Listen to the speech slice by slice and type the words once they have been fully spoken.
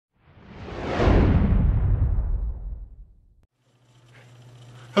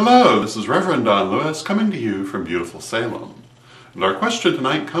Hello, this is Reverend Don Lewis coming to you from beautiful Salem. And our question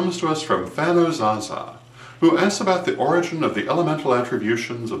tonight comes to us from Thano Zaza, who asks about the origin of the elemental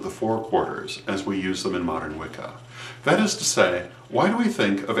attributions of the four quarters as we use them in modern Wicca. That is to say, why do we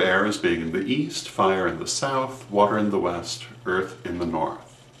think of air as being in the east, fire in the south, water in the west, earth in the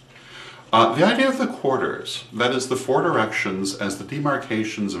north? The idea of the quarters, that is the four directions as the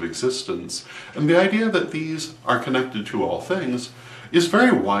demarcations of existence, and the idea that these are connected to all things, is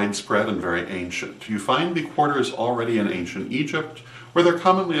very widespread and very ancient. You find the quarters already in ancient Egypt, where they're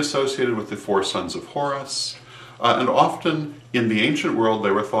commonly associated with the four sons of Horus, and often in the ancient world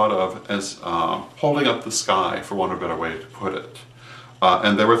they were thought of as holding up the sky, for want of a better way to put it.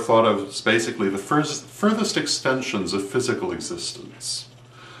 And they were thought of as basically the furthest extensions of physical existence.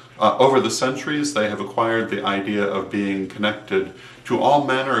 Over the centuries, they have acquired the idea of being connected to all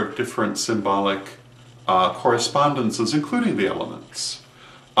manner of different symbolic correspondences, including the elements.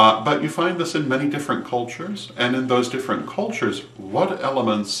 But you find this in many different cultures, and in those different cultures, what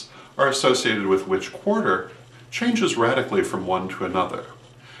elements are associated with which quarter changes radically from one to another.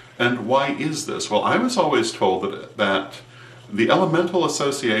 And why is this? Well, I was always told that the elemental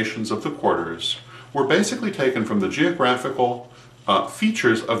associations of the quarters were basically taken from the geographical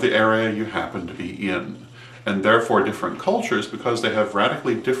features of the area you happen to be in. And therefore different cultures, because they have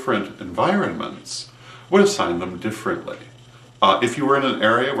radically different environments, would assign them differently. If you were in an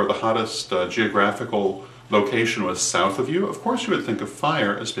area where the hottest geographical location was south of you, of course you would think of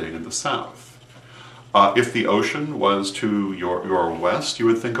fire as being in the south. If the ocean was to your west, you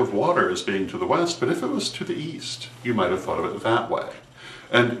would think of water as being to the west, but if it was to the east, you might have thought of it that way.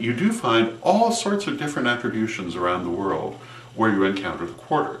 And you do find all sorts of different attributions around the world where you encounter the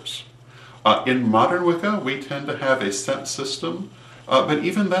quarters. In modern Wicca, we tend to have a set system, but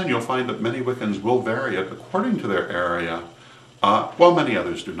even then you'll find that many Wiccans will vary it according to their area, while many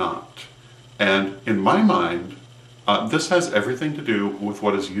others do not. And in my mind, this has everything to do with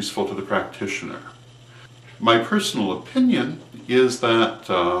what is useful to the practitioner. My personal opinion is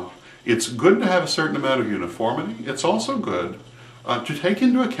that it's good to have a certain amount of uniformity. It's also good to take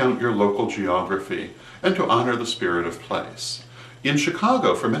into account your local geography and to honor the spirit of place. In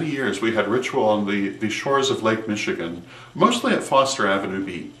Chicago, for many years, we had ritual on the shores of Lake Michigan, mostly at Foster Avenue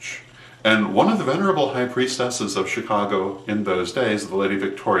Beach. And one of the venerable high priestesses of Chicago in those days, the Lady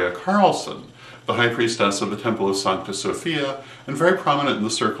Victoria Carlson, the high priestess of the Temple of Sancta Sophia, and very prominent in the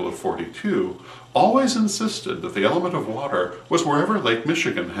Circle of 42, always insisted that the element of water was wherever Lake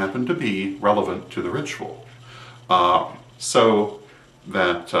Michigan happened to be relevant to the ritual. So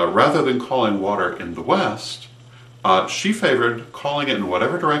that rather than calling water in the west, she favored calling it in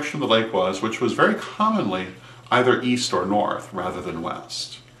whatever direction the lake was, which was very commonly either east or north rather than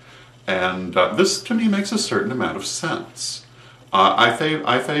west. And this to me makes a certain amount of sense. I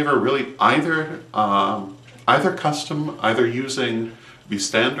favor really either custom, either using the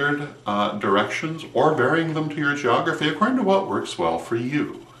standard directions or varying them to your geography according to what works well for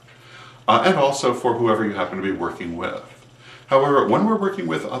you, and also for whoever you happen to be working with. However, when we're working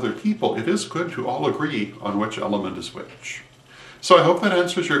with other people, it is good to all agree on which element is which. So I hope that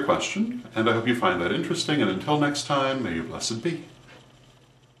answers your question, and I hope you find that interesting, and until next time, may you blessed be.